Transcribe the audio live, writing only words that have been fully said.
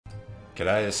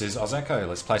G'day, this is Ozeko.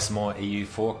 Let's play some more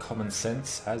EU4 Common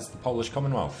Sense as the Polish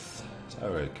Commonwealth.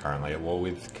 So we're currently at war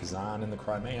with Kazan in the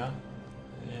Crimea,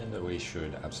 and we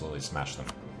should absolutely smash them.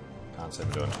 Can't see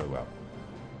them doing too well.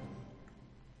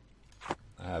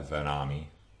 I have an army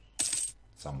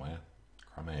somewhere.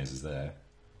 Crimea's is there.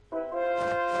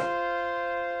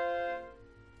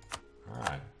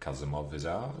 Alright, Kazimov is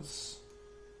ours.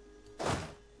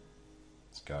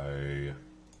 Let's go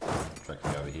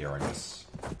directly over here, I guess.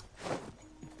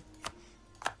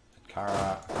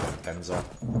 Kara, Penza,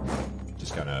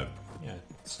 just going to,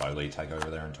 slowly take over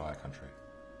their entire country,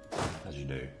 as you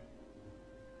do.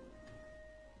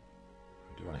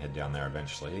 I do want to head down there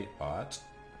eventually, but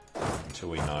until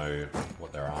we know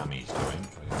what their army's doing,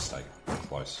 we're going to stay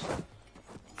close.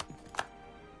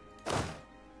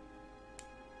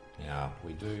 Now,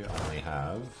 we do only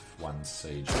have one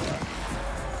siege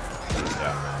left. He's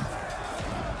down there.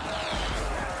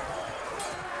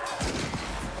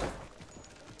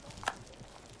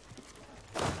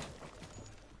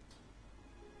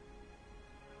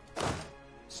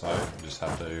 So, we just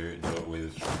have to do it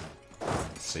with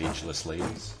siegeless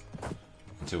leaders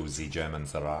until the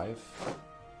Germans arrive.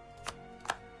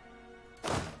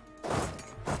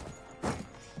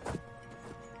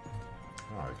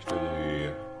 Alright, we could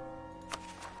do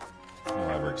no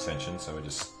overextension, so we're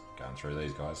just going through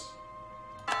these guys.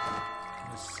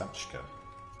 Where's Samchka?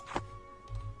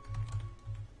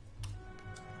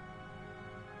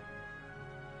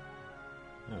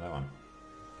 Oh, that one.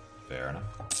 Fair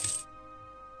enough.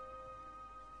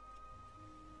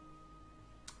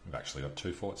 We've actually got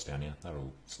two forts down here.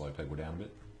 That'll slow people down a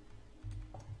bit.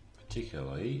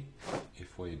 Particularly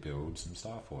if we build some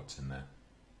star forts in there.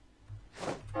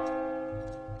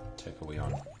 Tech are we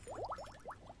on?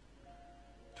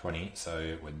 20,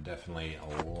 so we're definitely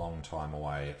a long time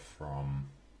away from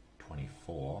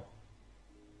 24.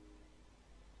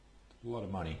 A lot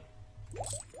of money.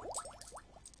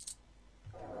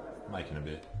 Making a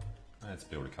bit. Let's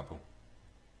build a couple.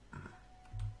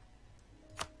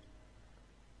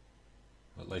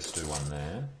 At least do one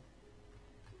there.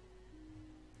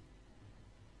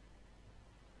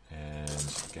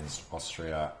 And against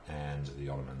Austria and the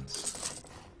Ottomans.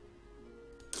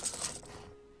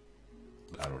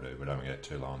 That'll do, we don't get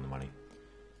too low on the money.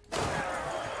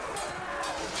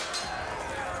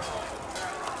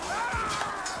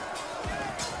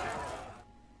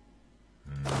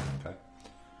 Okay.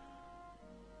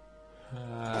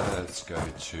 Let's go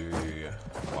to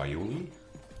Wyuli.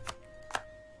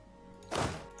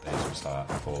 These will start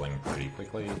falling pretty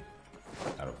quickly.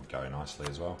 That'll go nicely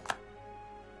as well.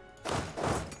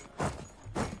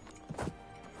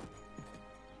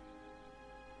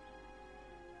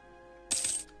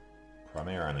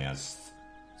 Crimea only has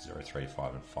 0, 3,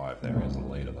 5 and 5 there as a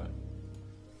leader though.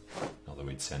 Not that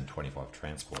we'd send 25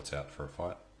 transports out for a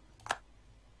fight.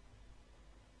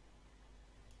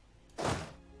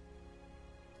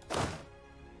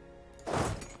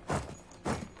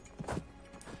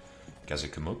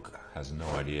 Gazikamuk has no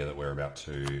idea that we're about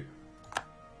to,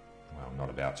 well, not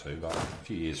about to, but a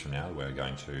few years from now we're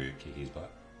going to kick his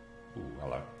butt. Ooh,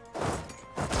 hello.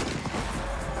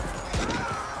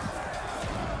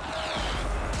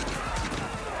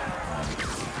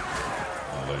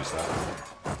 I'll lose that.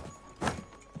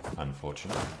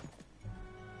 Unfortunate.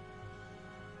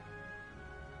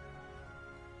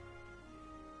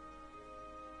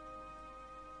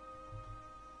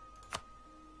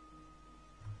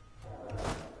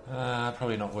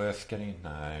 Probably not worth getting,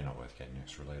 no, not worth getting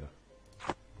extra leader.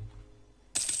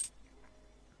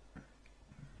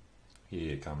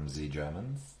 Here comes the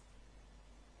Germans.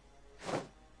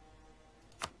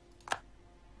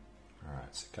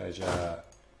 Alright, Sejm.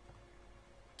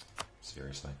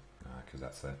 Seriously? No, because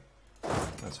that's there.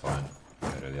 That's fine.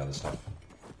 Go do the other stuff.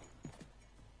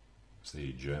 It's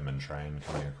the German train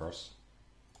coming across.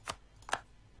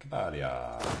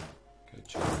 Kabadia. Go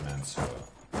to Mansur.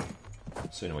 The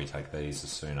sooner we take these, the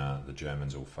sooner the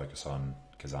Germans will focus on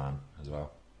Kazan as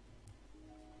well.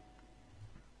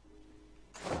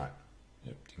 Alright,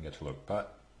 yep, didn't get to look,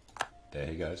 but there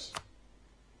he goes.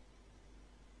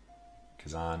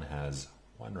 Kazan has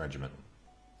 1 regiment.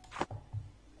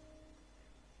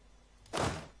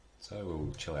 So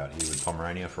we'll chill out here with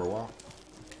Pomerania for a while.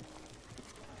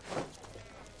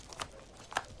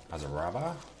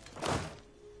 Azaraba.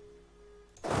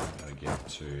 Gotta get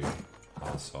to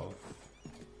Arsov.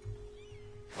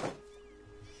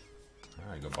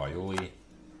 Alright, got Bayuli.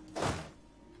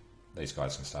 These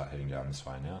guys can start heading down this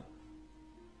way now.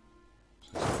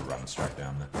 So just gotta run straight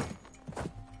down there.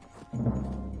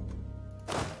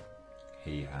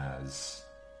 He has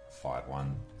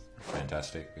 5-1.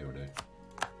 Fantastic, it'll do.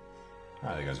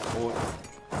 Alright, there goes a fort.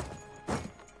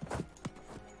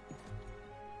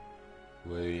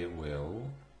 We will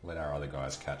let our other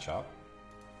guys catch up.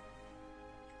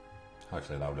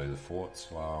 Hopefully they'll do the forts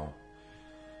while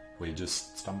we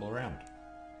just stumble around.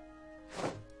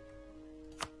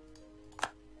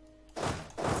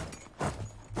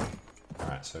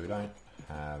 Alright, so we don't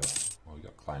have... Well, we've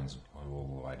got claims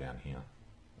all the way down here,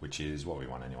 which is what we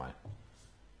want anyway.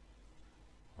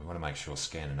 We want to make sure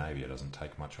Scandinavia doesn't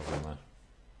take much of them though.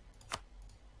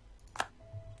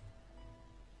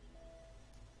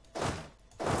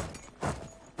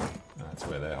 That's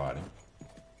where they're hiding.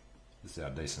 This is our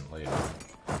decent leader.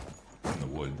 In the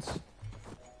woods.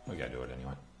 We'll go do it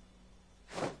anyway.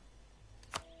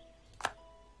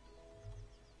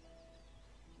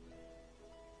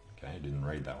 Okay, didn't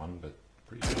read that one, but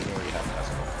pretty sure we already have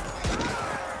Hasselhoff.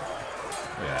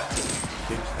 Yeah,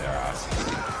 kicked their asses.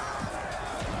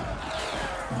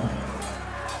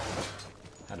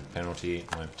 Had a penalty,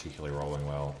 weren't particularly rolling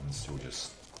well, and still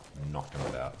just knocked them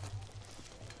about.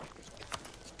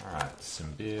 Alright,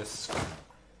 Simbisk.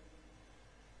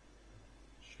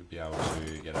 Should be able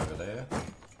to get over there.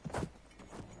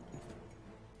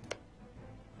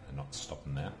 They're not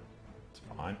stopping there. It's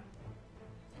fine.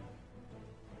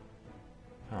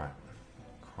 Alright.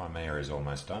 Crimea is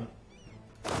almost done.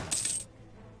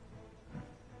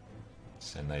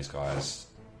 Send these guys.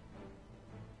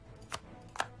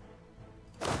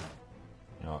 You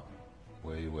know what?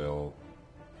 We will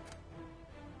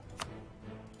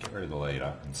get rid of the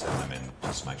leader and send them in.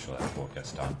 Just make sure that fort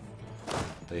gets done.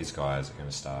 These guys are going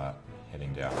to start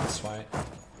heading down this way.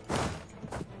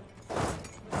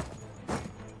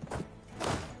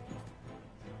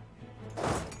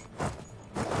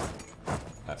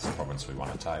 That's the province we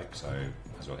want to take, so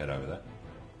as we'll head over there.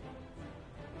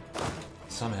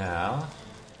 Somehow,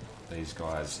 these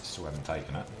guys still haven't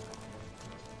taken it.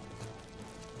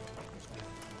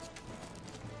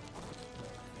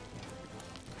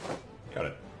 Got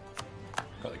it.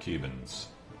 Got the Cubans.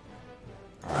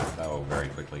 Alright, they will very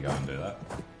quickly go and do that.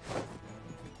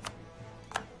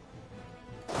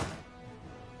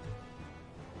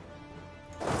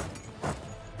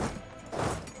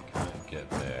 Can't get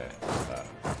there.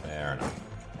 Fair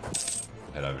enough.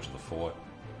 We'll head over to the fort.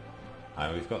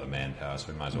 We've got the manpower,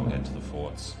 so we might as well head to the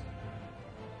forts.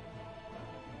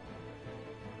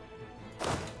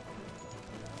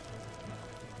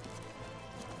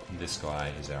 This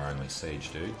guy is our only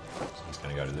siege dude, so he's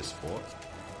going to go to this fort.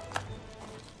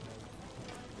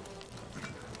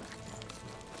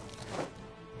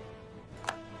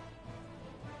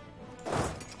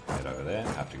 Head over there,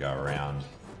 have to go around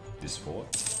this fort.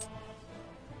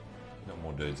 We've got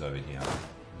more dudes over here.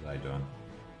 What are they doing?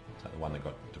 Is that the one that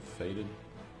got defeated?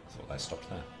 I thought they stopped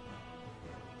there.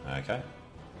 Okay.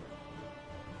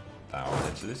 They'll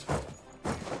head to this fort.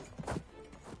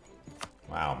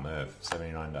 Wow, Merv,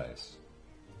 79 days.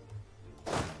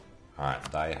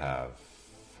 Alright, they have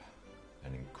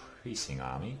an increasing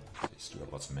army. So he's still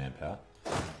got lots of manpower.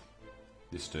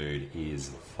 This dude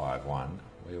is 5-1.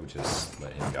 We'll just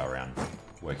let him go around,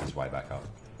 work his way back up.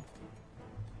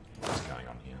 What's going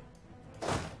on here?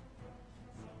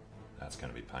 That's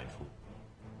going to be painful.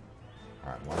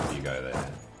 Alright, one of you go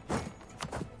there.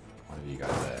 One of you go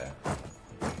there.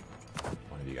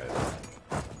 One of you go there.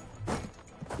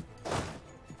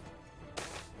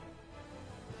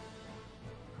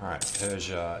 Alright,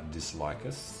 Persia dislike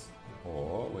us,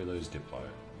 or we lose Diplo.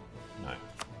 No.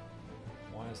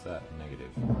 Why is that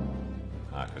negative?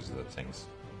 Ah, because of the things.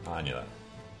 Oh, I knew that.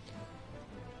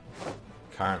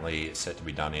 Currently set to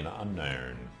be done in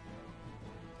unknown.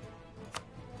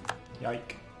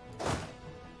 Yike.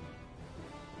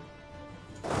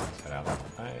 Let's head out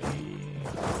that way.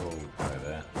 Oh, go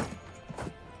there.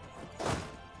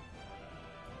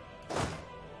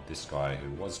 This guy who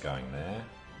was going there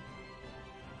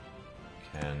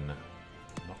can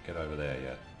not get over there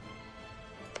yet.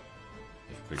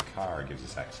 If Bukhara gives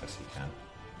us access, he can.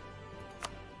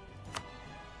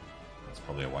 That's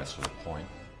probably a waste of a point.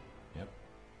 Yep.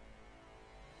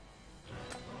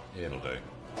 Yeah, it'll do.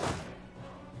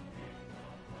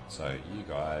 So, you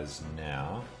guys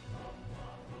now...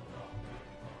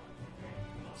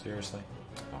 Seriously?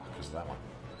 Oh, because of that one.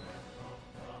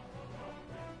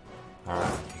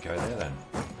 Alright, you go there then.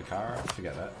 Bukhara,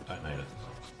 forget that. Don't need it.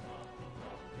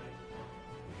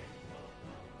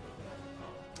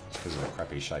 Because of a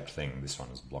crappy shaped thing, this one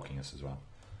is blocking us as well.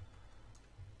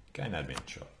 Gain admin,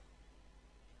 sure.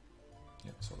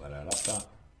 Yep, sort that out after.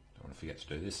 Don't want to forget to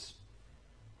do this.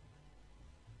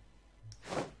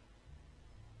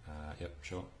 Yep,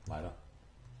 sure, later.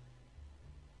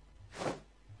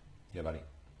 Yeah, buddy.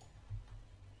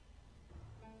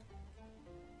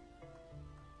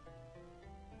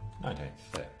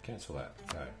 19th, there, cancel that,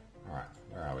 go. Alright,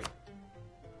 where are we?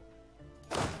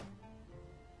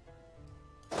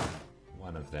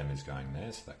 One of them is going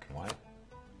there, so that can wait.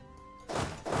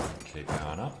 Keep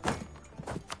going up.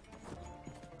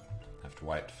 Have to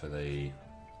wait for the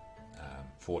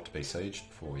fort to be sieged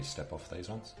before we step off these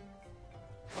ones.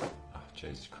 Oh,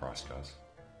 Jesus Christ, guys.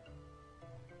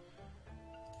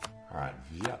 Alright,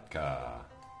 Vyatka.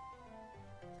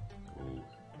 We'll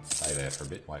stay there for a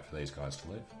bit, wait for these guys to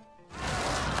leave.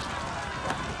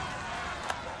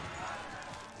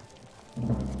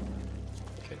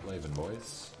 Keep leaving,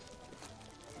 boys.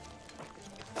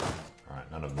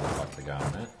 Alright, none of them look like they're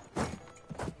going there.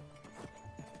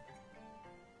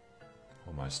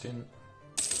 Almost in.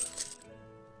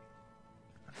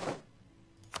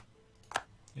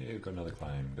 Yeah, we've got another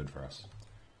claim. Good for us.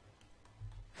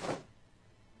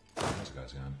 How's the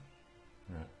guys going?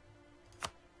 Alright.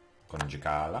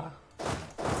 Conjugala.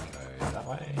 Go that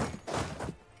way.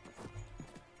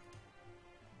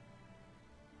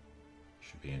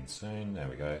 Should be in soon. There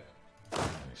we go. Let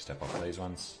me step off these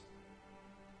ones.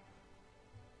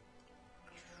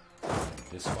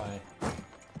 This way.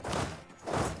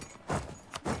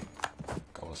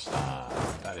 Golistan.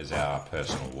 That is our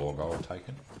personal war goal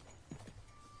taken.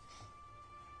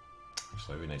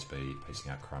 Actually, we need to be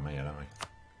piecing out Crimea, don't we?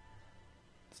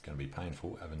 It's going to be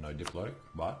painful having no diplomatic,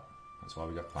 but that's why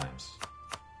we got claims.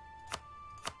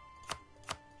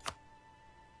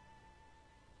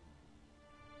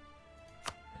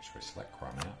 Make sure we select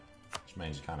Crimea, which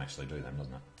means you can't actually do them,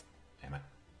 doesn't it? Damn it.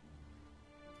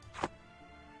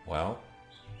 Well,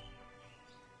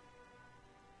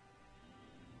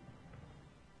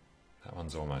 that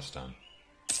one's almost done.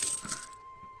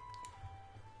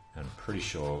 And I'm pretty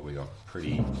sure we got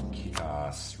pretty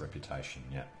kick-ass reputation,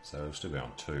 yeah. So it'll still be on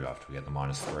 2 after we get the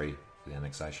 -3 for the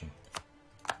annexation.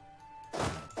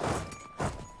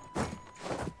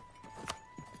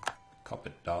 Cop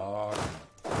it, dog.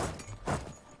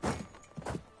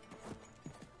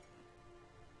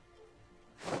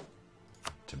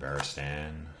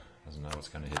 Tabaristan doesn't know what's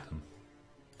going to hit them.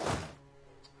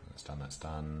 That's done, that's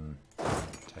done.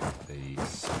 Take the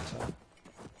centre.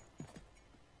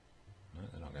 No,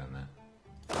 they're not going there.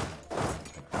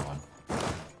 Take that one.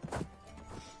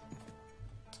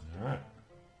 Alright.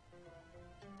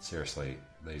 Seriously,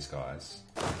 these guys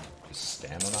just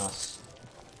stand on us.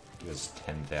 Give us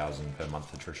 10,000 per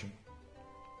month attrition.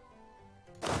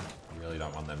 You really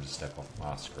don't want them to step off.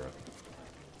 Ah, screw it.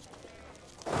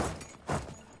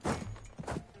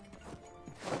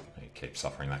 You keep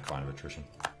suffering that kind of attrition.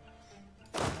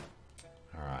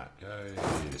 Alright, go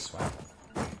this way.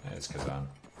 There's Kazan.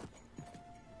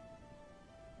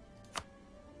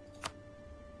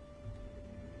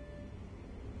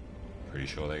 Pretty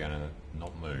sure they're going to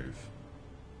not move.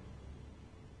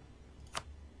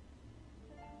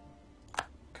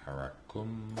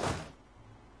 Karakum.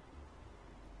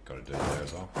 Got to do it there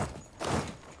as well.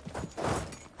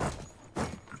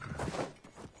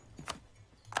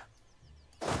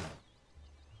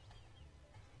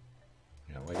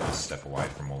 Yeah, we're going to step away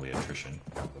from all the attrition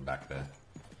up the back there.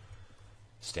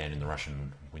 Stand in the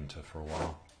Russian winter for a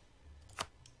while.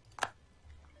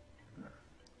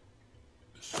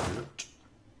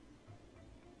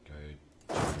 Go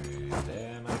to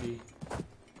there, maybe.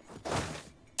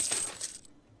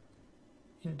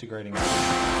 Integrating. Alright,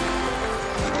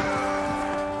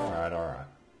 alright.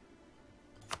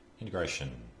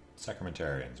 Integration.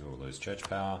 Sacramentarians. We'll lose church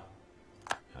power.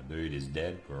 Our dude is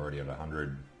dead. We're already at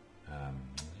 100.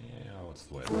 Yeah, what's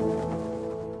the word?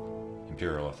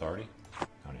 Imperial authority.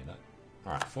 Don't need that.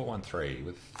 Alright, 413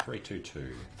 with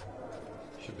 322.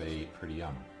 Should be pretty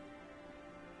young.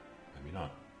 Maybe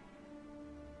not.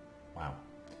 Wow.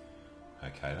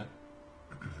 Okay then.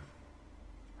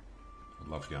 I'd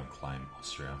love to go and claim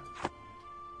Austria. I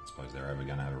suppose they're ever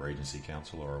going to have a regency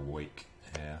council or a weak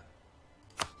heir.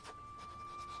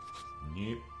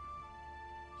 Nope.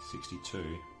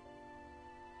 62.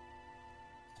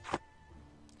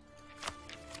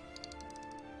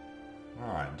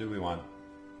 Alright, do we want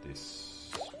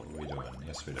this? What are we doing?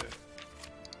 Yes we do.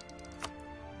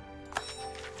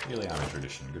 Yearly army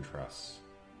tradition, good for us.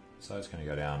 So it's going to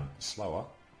go down slower.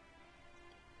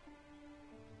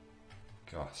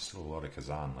 God, still a lot of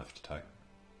Kazan left to take.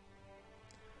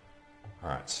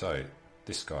 Alright, so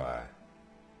this guy.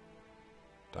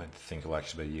 Don't think he'll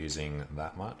actually be using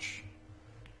that much.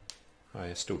 Oh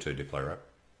yeah, still 2 diplomatic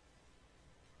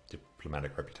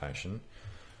reputation.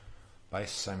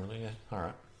 Base, same really, yeah.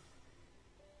 Alright.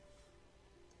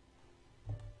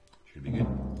 Should be good.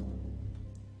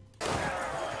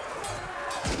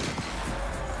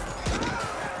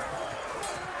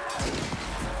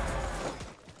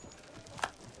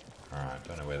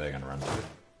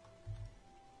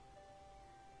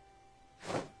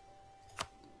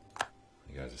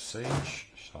 siege,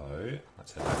 so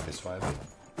let's head back this way a bit.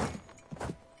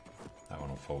 That one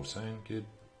will fall soon, good.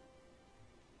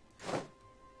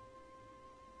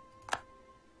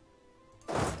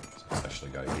 So let's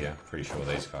actually go here. Pretty sure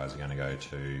these guys are going to go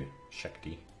to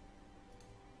Shakti.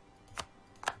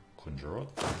 Kunjarot.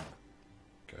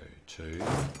 Go to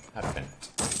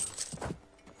Advent.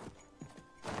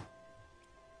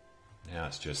 Now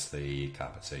it's just the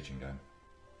carpet sieging game.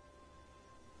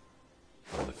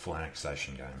 Or the full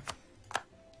annexation game.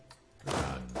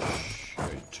 Grunge. Go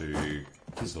to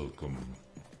Kizilkum.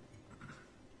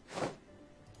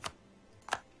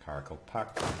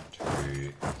 Karakalpak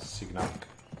to Signuk.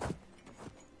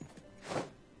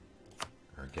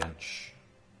 Urgench.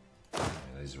 Yeah,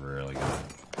 these are really going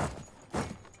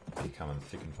to be coming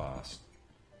thick and fast.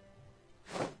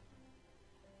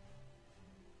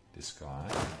 This guy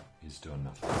is doing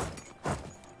nothing.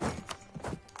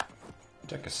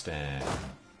 Turkestan.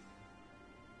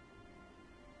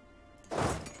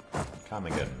 Come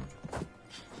again.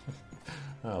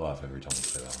 I laugh every time I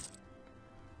say that one.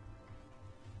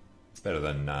 It's better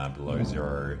than Below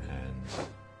Zero and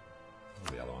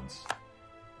all the other ones.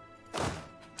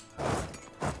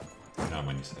 You know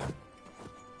when you say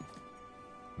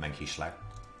Mankey Schlack.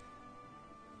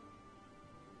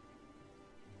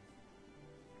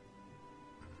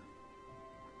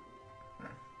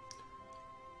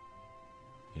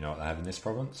 You know what they have in this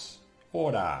province?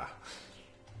 Order!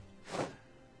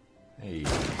 Hey, he's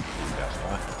about to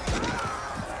die.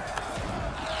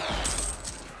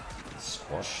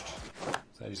 Squashed.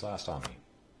 Is that his last army?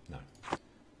 No.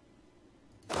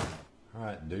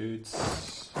 Alright,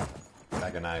 dudes.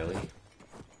 Baganali.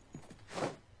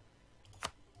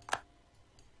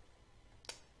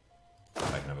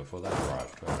 Taken over before they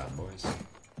arrived. Well done, boys.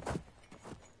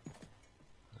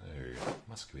 Oh,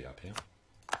 Muscovy up here.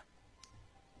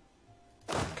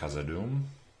 Khazad-dûm.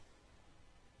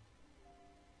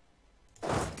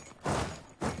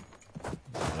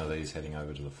 One of these heading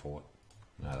over to the fort.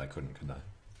 No, they couldn't, could they?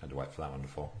 Had to wait for that one to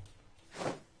fall.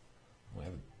 We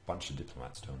have a bunch of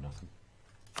diplomats doing nothing.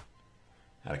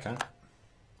 Attica.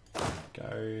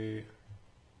 Go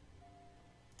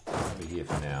over here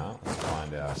for now. Let's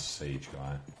find our siege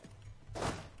guy.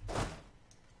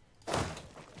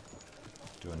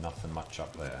 Doing nothing much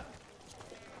up there.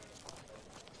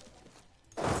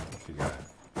 Off you go.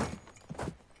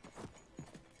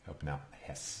 Helping out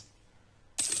Hess.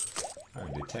 I'm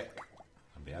going to do tech.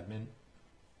 I'll be admin.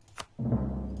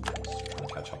 Just trying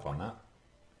to catch up on that.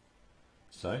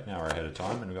 So now we're ahead of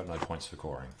time and we've got no points for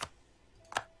coring.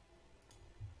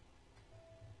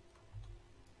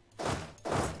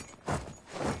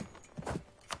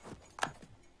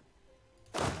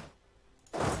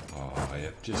 Oh,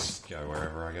 yep, just go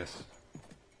wherever, I guess.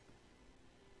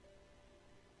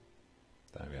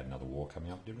 Don't know, we had another war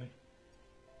coming up, did we?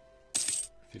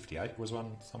 58 was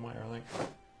one somewhere, I think.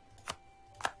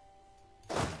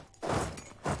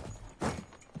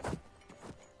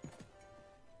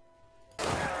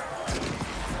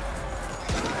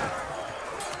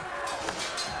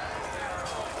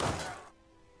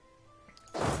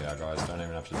 So our guys don't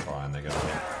even have to try and they're going to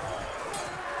win.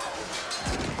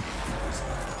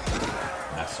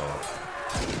 Nassau.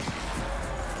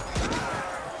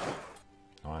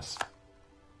 Nice.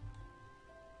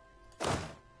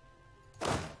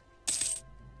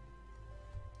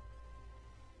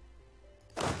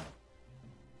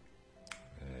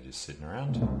 Just sitting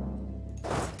around.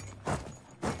 Why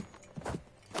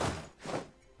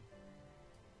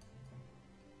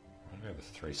do we have a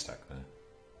 3 stack there?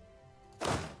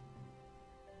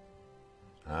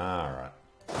 Ah, right.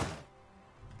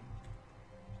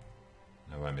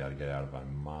 I won't be able to get out of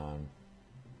Oman.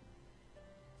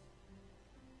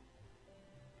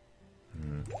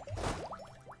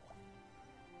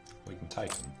 We can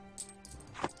take them.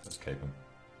 Let's keep them.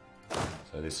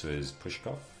 So this was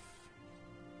Pushkov.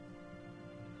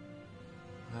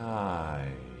 I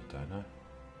don't know.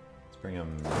 Let's bring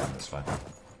them down this way.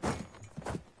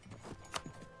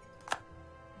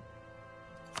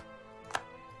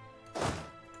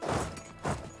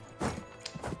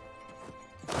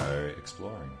 Go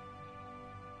exploring.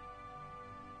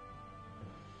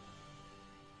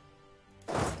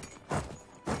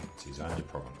 It's his only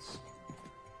province.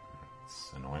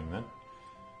 It's annoying then.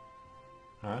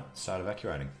 Alright, start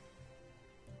evacuating.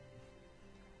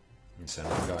 And send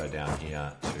one guy down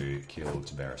here to kill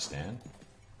Tabaristan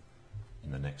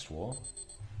in the next war.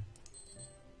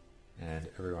 And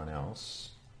everyone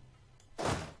else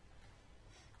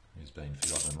who's been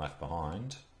forgotten and left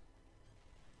behind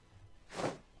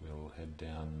will head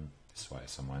down this way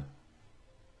somewhere.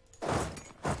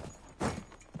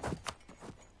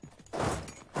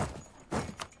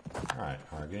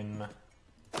 Kurgan.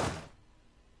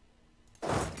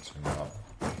 Swing it up.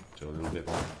 Do a little bit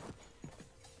more.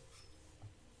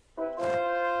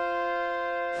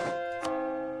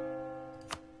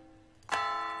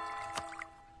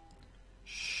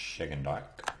 Sejm.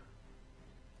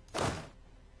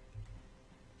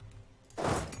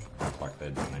 Look like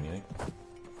they're doing anything.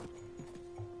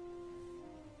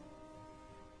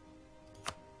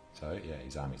 So yeah,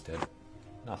 his army's dead.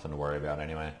 Nothing to worry about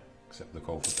anyway, except the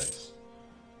call for peace.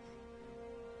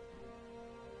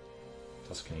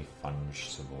 Tuscany, Funge,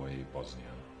 Savoy, Bosnia.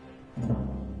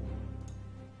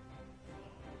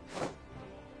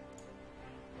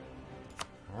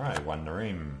 Alright, one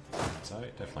Nareem. So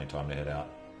definitely time to head out.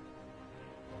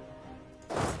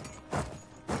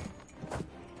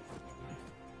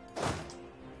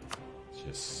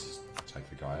 Just take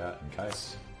the guy out in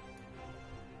case.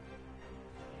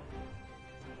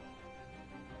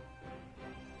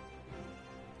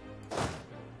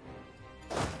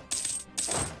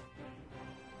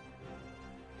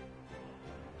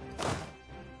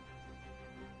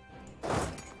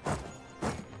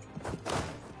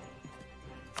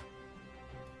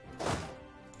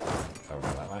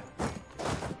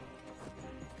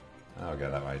 I'll go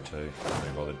that way too. Can't be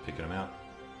bothered picking them out.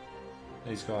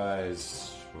 These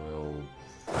guys will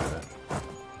go there.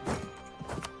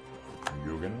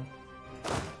 Jürgen.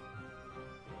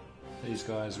 These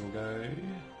guys will go. Are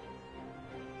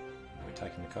we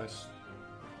taking the coast?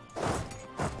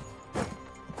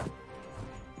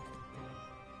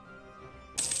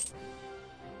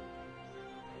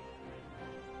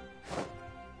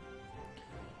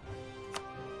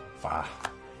 Far.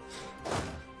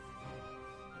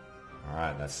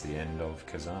 Alright, that's the end of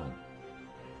Kazan.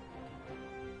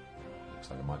 Looks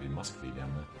like there might be Muscovy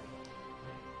down there.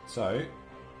 So,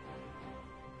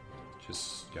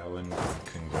 just go and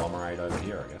conglomerate over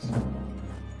here, I guess.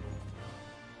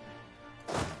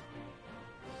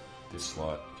 This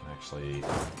slot can actually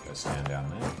go stand down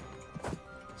there,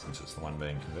 since it's the one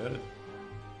being converted.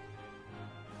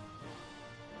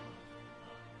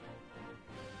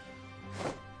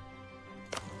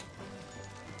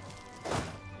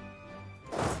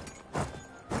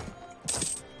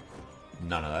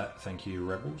 None of that, thank you,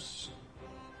 rebels.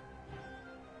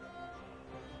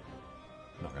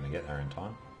 Not going to get there in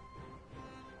time.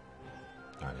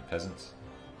 Only peasants.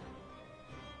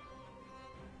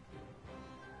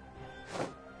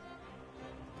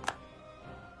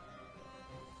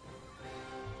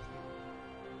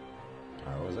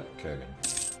 Alright, what was it? Kurgan.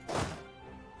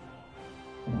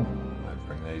 I'll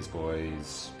bring these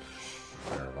boys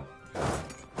wherever.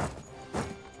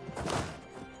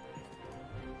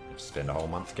 Spend a whole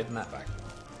month getting that back.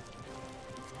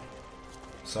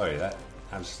 So that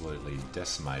absolutely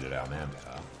decimated our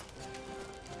manpower.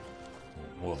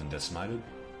 More than decimated.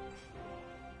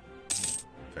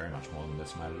 Very much more than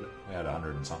decimated it. We had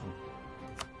 100 and something.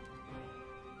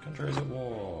 Country is at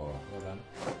war. Well done.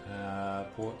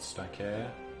 Ports, don't care.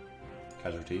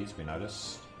 Casualties, we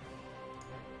noticed.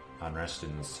 Unrest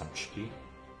in Sejm.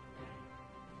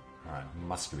 Alright,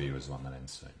 Muscovy was the one that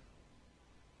ends soon.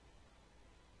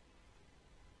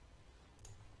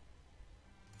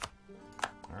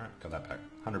 Alright, got that back.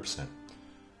 100%.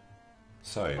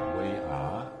 So, we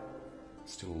are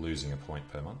still losing a point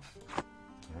per month. Alright,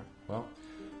 well,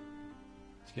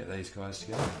 let's get these guys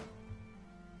together.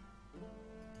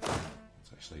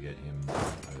 Let's actually get him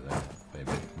over there. Be a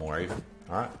bit more even.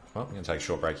 Alright, well, I'm going to take a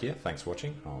short break here. Thanks for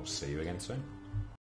watching. I'll see you again soon.